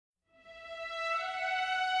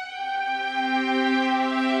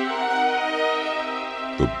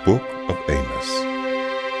The Book of Amos.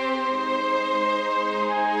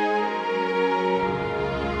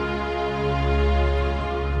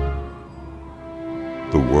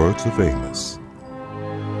 The words of Amos,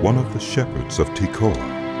 one of the shepherds of Tekoa.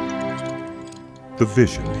 The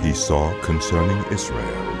vision he saw concerning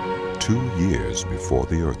Israel 2 years before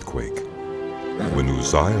the earthquake, when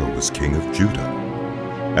Uzziah was king of Judah,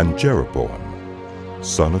 and Jeroboam,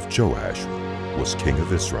 son of Joash, was king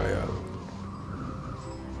of Israel.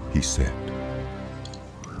 He said,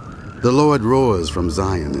 The Lord roars from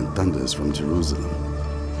Zion and thunders from Jerusalem.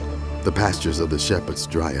 The pastures of the shepherds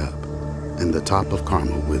dry up, and the top of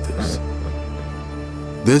Carmel withers.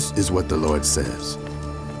 This is what the Lord says.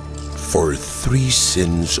 For 3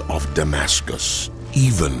 sins of Damascus,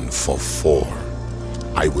 even for 4,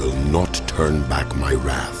 I will not turn back my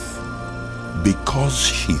wrath. Because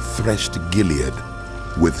she threshed Gilead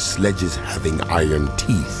with sledges having iron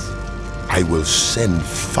teeth, I will send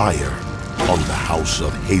fire on the house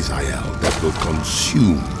of Hazael that will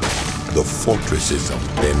consume the fortresses of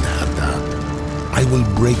Ben-Hadad. I will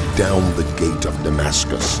break down the gate of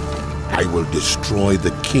Damascus. I will destroy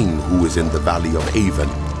the king who is in the valley of Avon,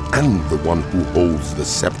 and the one who holds the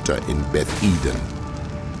scepter in Beth-Eden.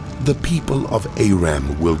 The people of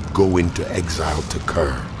Aram will go into exile to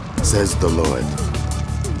Kir, says the Lord.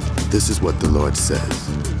 This is what the Lord says.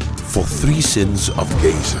 For 3 sins of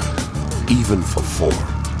Gaza, even for 4,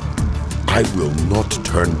 I will not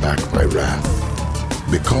turn back my wrath.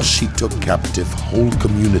 Because she took captive whole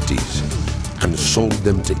communities and sold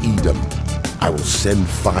them to Edom, I will send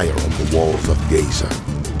fire on the walls of Gaza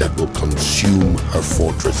that will consume her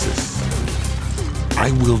fortresses.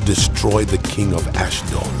 I will destroy the king of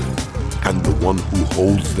Ashdod and the one who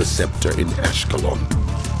holds the scepter in Ashkelon.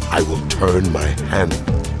 I will turn my hand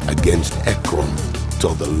against Ekron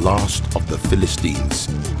till the last of the Philistines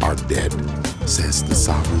are dead, says the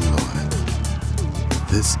sovereign Lord.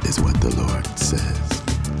 This is what the Lord says.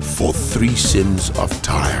 For 3 sins of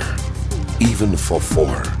Tyre, even for 4,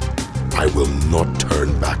 I will not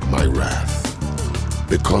turn back my wrath.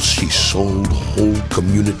 Because she sold whole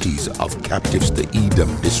communities of captives to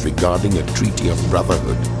Edom, disregarding a treaty of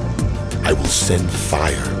brotherhood, I will send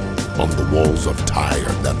fire on the walls of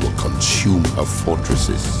Tyre that will consume her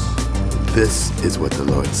fortresses. This is what the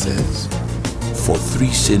Lord says. For 3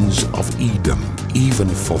 sins of Edom, even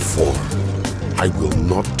for 4, I will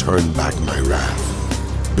not turn back my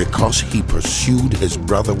wrath. Because he pursued his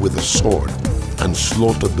brother with a sword and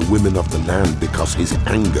slaughtered the women of the land, because his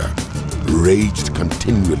anger raged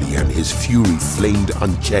continually and his fury flamed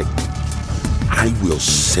unchecked, I will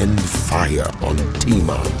send fire on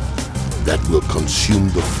Teman that will consume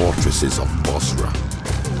the fortresses of Bosra.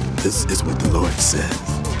 This is what the Lord says.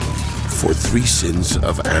 For 3 sins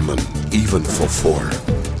of Ammon, even for 4,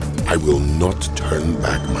 I will not turn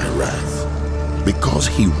back my wrath. Because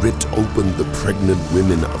he ripped open the pregnant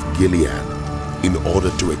women of Gilead in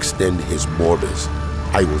order to extend his borders,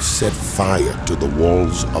 I will set fire to the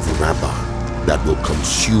walls of Rabbah that will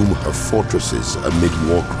consume her fortresses amid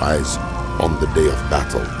war cries on the day of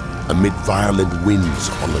battle, amid violent winds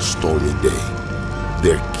on a stormy day.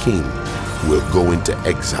 Their king will go into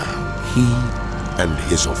exile, he and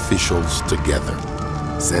his officials together,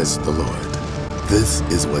 says the Lord. This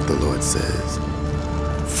is what the Lord says.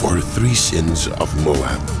 For 3 sins of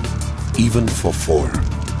Moab, even for 4,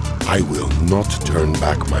 I will not turn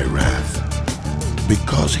back my wrath.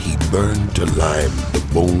 Because he burned to lime the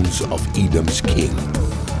bones of Edom's king,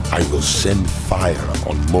 I will send fire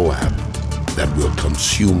on Moab that will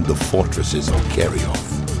consume the fortresses of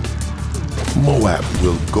Kerioth. Moab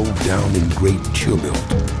will go down in great tumult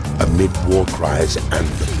amid war cries and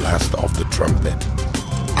the blast of the trumpet.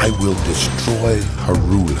 I will destroy her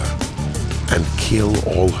ruler and kill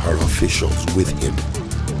all her officials with him,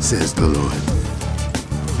 says the Lord.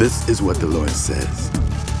 This is what the Lord says.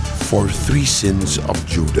 For 3 sins of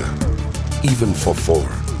Judah, even for 4,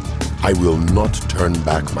 I will not turn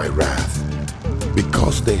back my wrath.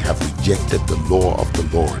 Because they have rejected the law of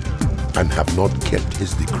the Lord and have not kept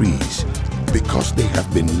his decrees, because they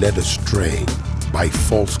have been led astray by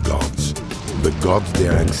false gods, the gods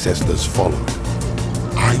their ancestors followed,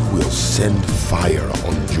 I will send fire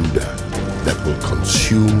on Judah that will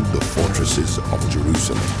consume the fortresses of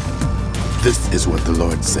Jerusalem. This is what the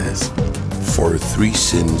Lord says. For 3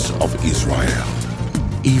 sins of Israel,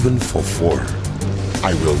 even for 4,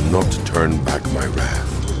 I will not turn back my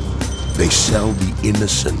wrath. They sell the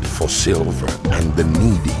innocent for silver and the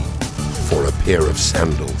needy for a pair of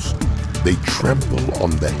sandals. They trample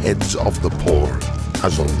on the heads of the poor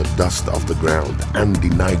as on the dust of the ground, and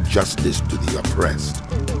deny justice to the oppressed.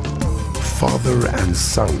 Father and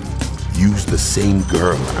son use the same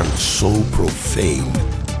girl and so profane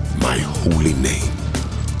my holy name.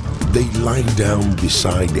 They lie down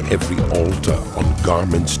beside every altar on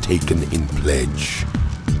garments taken in pledge.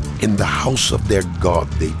 In the house of their God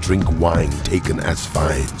they drink wine taken as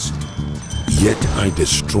fines. Yet I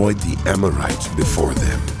destroyed the Amorites before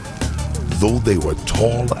them, though they were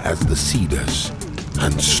tall as the cedars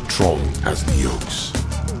and strong as the oaks.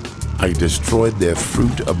 I destroyed their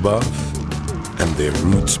fruit above and their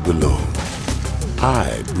roots below.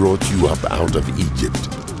 I brought you up out of Egypt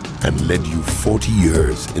and led you 40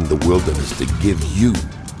 years in the wilderness to give you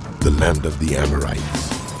the land of the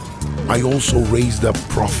Amorites. I also raised up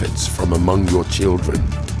prophets from among your children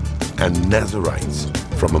and Nazarites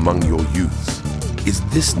from among your youths. Is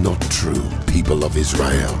this not true, people of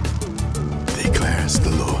Israel? Declares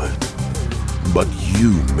the Lord. But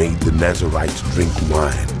you made the Nazarites drink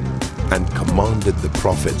wine and commanded the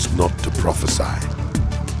prophets not to prophesy.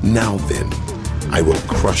 Now then, I will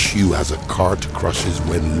crush you as a cart crushes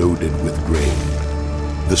when loaded with grain.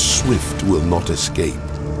 The swift will not escape,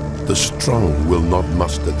 the strong will not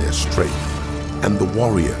muster their strength, and the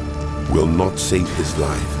warrior will not save his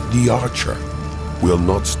life. The archer will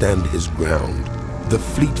not stand his ground, the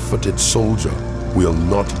fleet-footed soldier will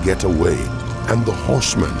not get away, and the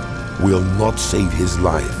horseman will not save his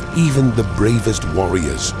life. Even the bravest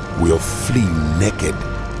warriors will flee naked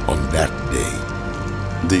on that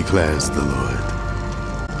day, declares the Lord.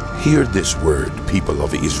 Hear this word, people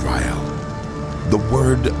of Israel. The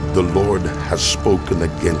word the Lord has spoken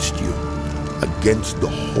against you, against the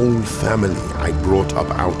whole family I brought up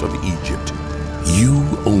out of Egypt. You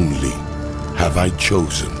only have I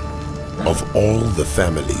chosen of all the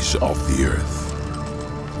families of the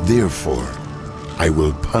earth. Therefore, I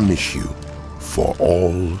will punish you for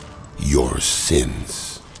all your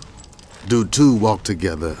sins. Do two walk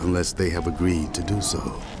together unless they have agreed to do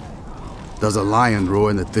so? Does a lion roar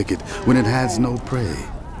in the thicket when it has no prey?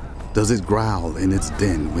 Does it growl in its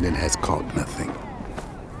den when it has caught nothing?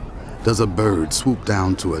 Does a bird swoop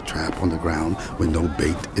down to a trap on the ground when no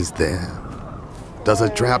bait is there? Does a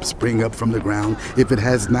trap spring up from the ground if it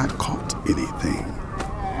has not caught anything?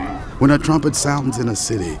 When a trumpet sounds in a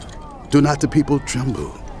city, do not the people tremble?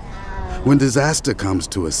 When disaster comes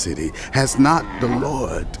to a city, has not the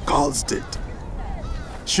Lord caused it?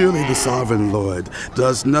 Surely the sovereign Lord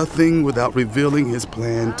does nothing without revealing his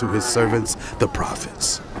plan to his servants, the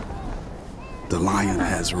prophets. The lion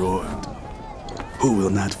has roared. Who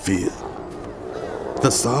will not fear?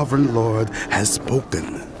 The sovereign Lord has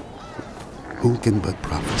spoken. Who can but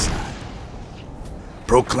prophesy?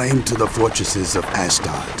 Proclaim to the fortresses of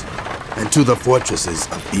Ashdod and to the fortresses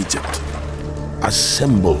of Egypt.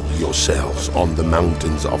 Assemble yourselves on the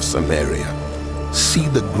mountains of Samaria. See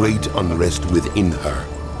the great unrest within her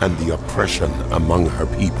and the oppression among her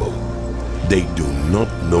people. They do not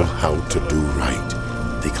know how to do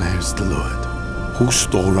right, declares the Lord. Who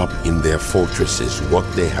store up in their fortresses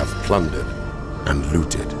what they have plundered and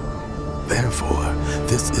looted. Therefore,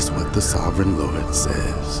 this is what the sovereign Lord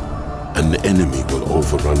says. An enemy will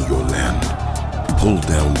overrun your land, pull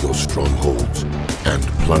down your strongholds, and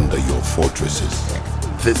plunder your fortresses.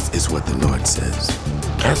 This is what the Lord says.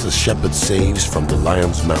 As a shepherd saves from the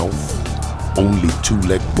lion's mouth only 2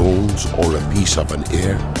 leg bones or a piece of an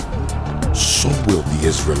ear, so will the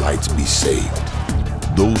Israelites be saved.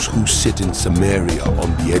 Those who sit in Samaria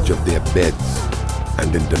on the edge of their beds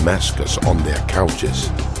and in Damascus on their couches,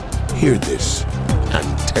 hear this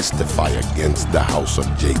and testify against the house of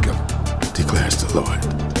Jacob, declares the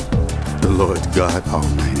Lord God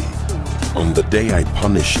Almighty. On the day I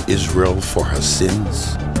punish Israel for her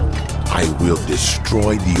sins, I will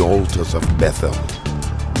destroy the altars of Bethel.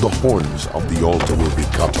 The horns of the altar will be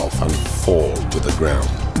cut off and fall to the ground.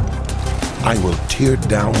 I will tear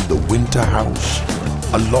down the winter house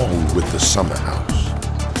along with the summer house.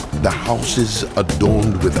 The houses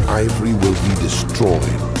adorned with ivory will be destroyed,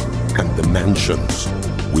 and the mansions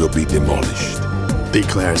will be demolished,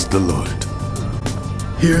 declares the Lord.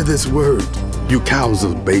 Hear this word, you cows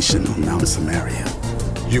of Bashan on Mount Samaria,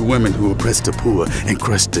 you women who oppress the poor and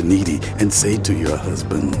crush the needy, and say to your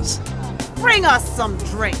husbands, bring us some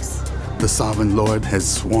drinks. The sovereign Lord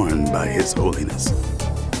has sworn by his holiness.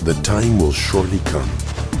 The time will surely come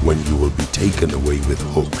when you will be taken away with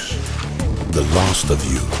hooks, the last of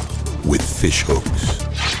you with fish hooks.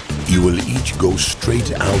 You will each go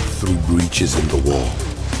straight out through breaches in the wall,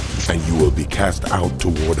 and you will be cast out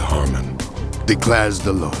toward Harmon, declares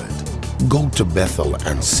the Lord. Go to Bethel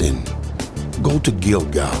and sin. Go to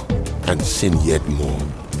Gilgal and sin yet more.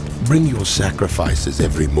 Bring your sacrifices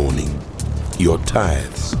every morning, your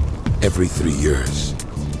tithes every 3 years.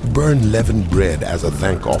 Burn leavened bread as a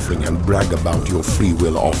thank offering and brag about your free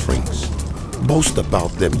will offerings. Boast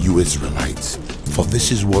about them, you Israelites, for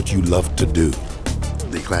this is what you love to do,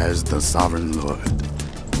 declares the sovereign Lord.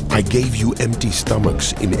 I gave you empty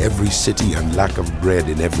stomachs in every city and lack of bread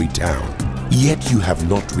in every town, yet you have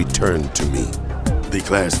not returned to me,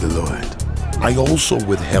 declares the Lord. I also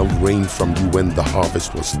withheld rain from you when the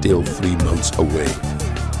harvest was still 3 months away.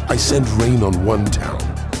 I sent rain on one town,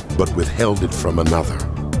 but withheld it from another.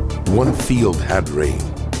 One field had rain,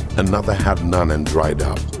 another had none and dried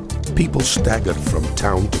up. People staggered from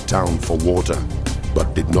town to town for water,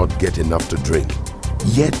 but did not get enough to drink.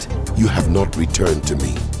 Yet you have not returned to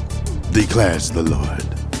me, declares the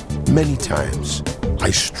Lord. Many times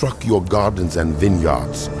I struck your gardens and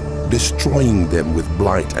vineyards, destroying them with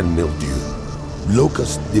blight and mildew.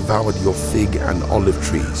 Locusts devoured your fig and olive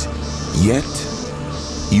trees, yet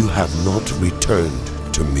you have not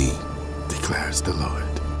returned to me, declares the Lord.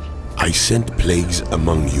 I sent plagues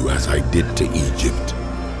among you as I did to Egypt.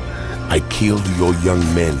 I killed your young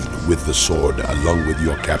men with the sword along with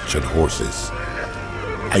your captured horses.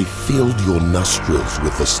 I filled your nostrils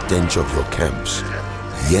with the stench of your camps,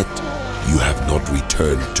 yet you have not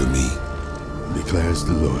returned to me, declares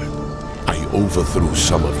the Lord. I overthrew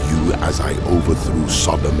some of you as I overthrew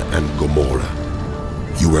Sodom and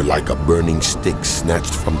Gomorrah. You were like a burning stick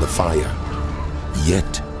snatched from the fire,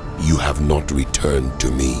 yet you have not returned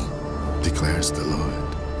to me, declares the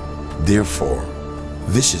Lord. Therefore,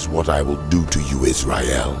 this is what I will do to you,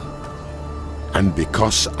 Israel. And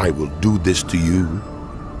because I will do this to you,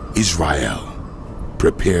 Israel,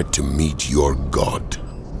 prepare to meet your God.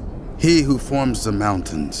 He who forms the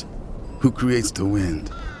mountains, who creates the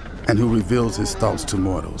wind, and who reveals his thoughts to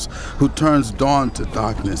mortals, who turns dawn to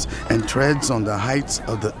darkness and treads on the heights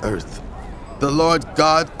of the earth. The Lord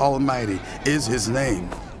God Almighty is his name.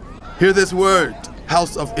 Hear this word,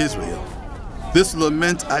 house of Israel. This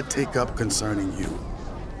lament I take up concerning you.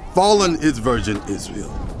 Fallen is virgin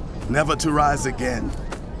Israel, never to rise again.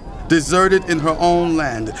 Deserted in her own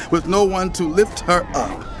land, with no one to lift her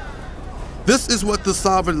up. This is what the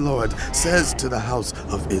sovereign Lord says to the house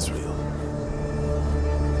of Israel.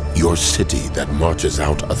 Your city that marches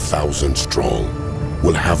out 1,000 strong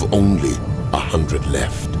will have only 100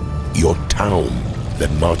 left. Your town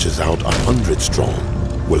that marches out 100 strong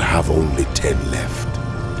will have only 10 left.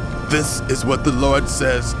 This is what the Lord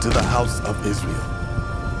says to the house of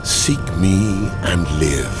Israel. Seek me and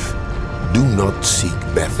live. Do not seek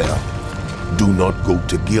Bethel. Do not go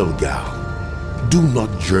to Gilgal. Do not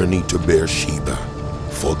journey to Beersheba,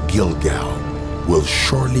 for Gilgal will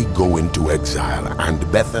surely go into exile,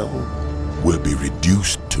 and Bethel will be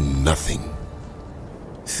reduced to nothing.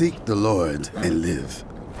 Seek the Lord and live,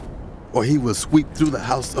 or he will sweep through the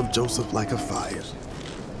house of Joseph like a fire.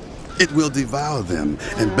 It will devour them,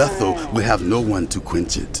 and Bethel will have no one to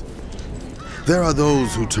quench it. There are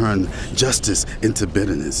those who turn justice into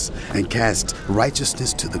bitterness and cast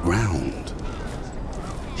righteousness to the ground.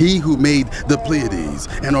 He who made the Pleiades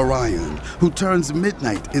and Orion, who turns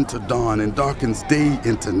midnight into dawn and darkens day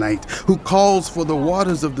into night, who calls for the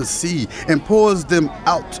waters of the sea and pours them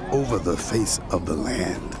out over the face of the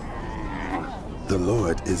land. The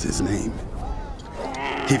Lord is his name.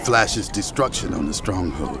 He flashes destruction on the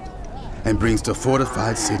stronghold and brings the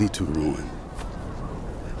fortified city to ruin.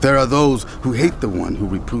 There are those who hate the one who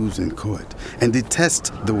reproves in court and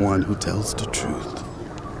detest the one who tells the truth.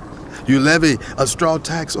 You levy a straw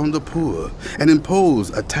tax on the poor and impose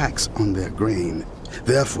a tax on their grain.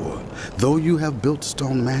 Therefore, though you have built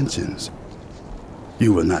stone mansions,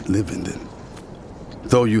 you will not live in them.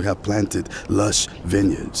 Though you have planted lush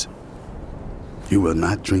vineyards, you will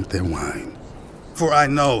not drink their wine. For I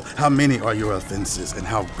know how many are your offenses and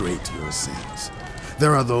how great your sins.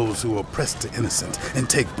 There are those who oppress the innocent and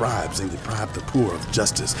take bribes and deprive the poor of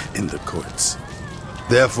justice in the courts.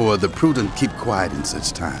 Therefore, the prudent keep quiet in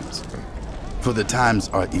such times, for the times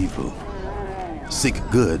are evil. Seek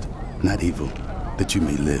good, not evil, that you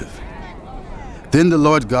may live. Then the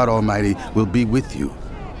Lord God Almighty will be with you,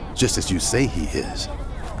 just as you say he is.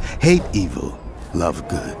 Hate evil, love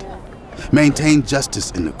good. Maintain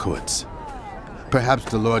justice in the courts. Perhaps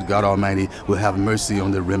the Lord God Almighty will have mercy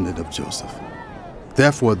on the remnant of Joseph.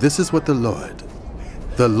 Therefore, this is what the Lord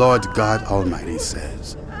God Almighty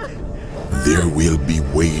says. There will be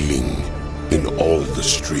wailing in all the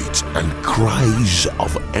streets and cries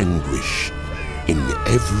of anguish in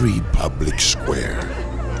every public square.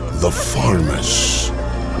 The farmers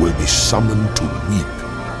will be summoned to weep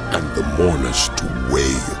and the mourners to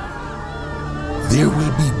wail. There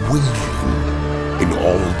will be wailing in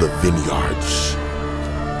all the vineyards,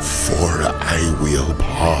 for I will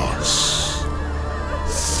pass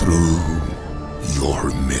through your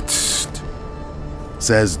midst,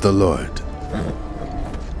 says the Lord.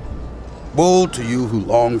 Woe to you who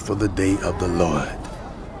long for the day of the Lord.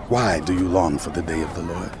 Why do you long for the day of the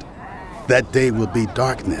Lord? That day will be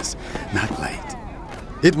darkness, not light.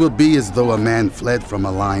 It will be as though a man fled from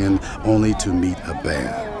a lion only to meet a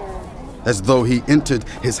bear, as though he entered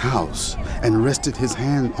his house and rested his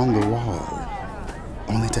hand on the wall,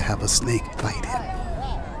 only to have a snake bite him.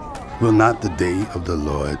 Will not the day of the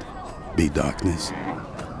Lord be darkness,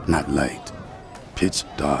 not light, pitch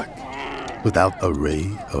dark, without a ray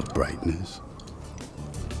of brightness?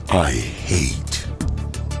 I hate,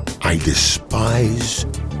 I despise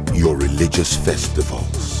your religious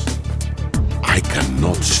festivals. I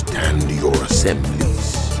cannot stand your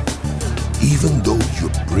assemblies. Even though you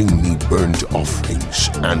bring me burnt offerings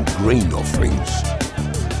and grain offerings,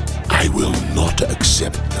 I will not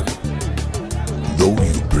accept them. Though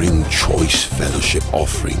you bring choice fellowship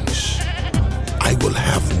offerings, I will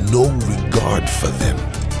have no regard for them.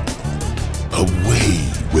 Away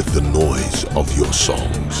with the noise of your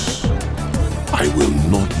songs. I will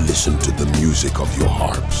not listen to the music of your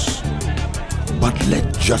harps. But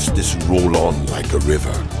let justice roll on like a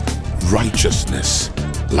river, righteousness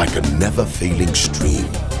like a never-failing stream.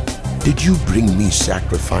 Did you bring me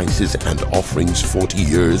sacrifices and offerings 40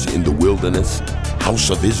 years in the wilderness, house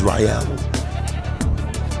of Israel?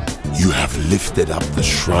 You have lifted up the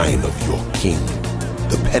shrine of your king,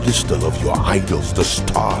 the pedestal of your idols, the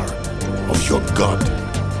star of your God,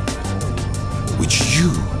 which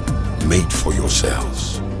you made for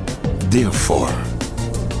yourselves. Therefore,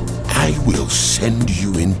 I will send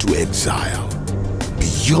you into exile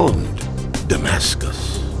beyond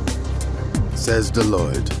Damascus, says the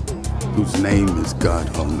Lord, whose name is God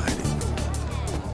Almighty.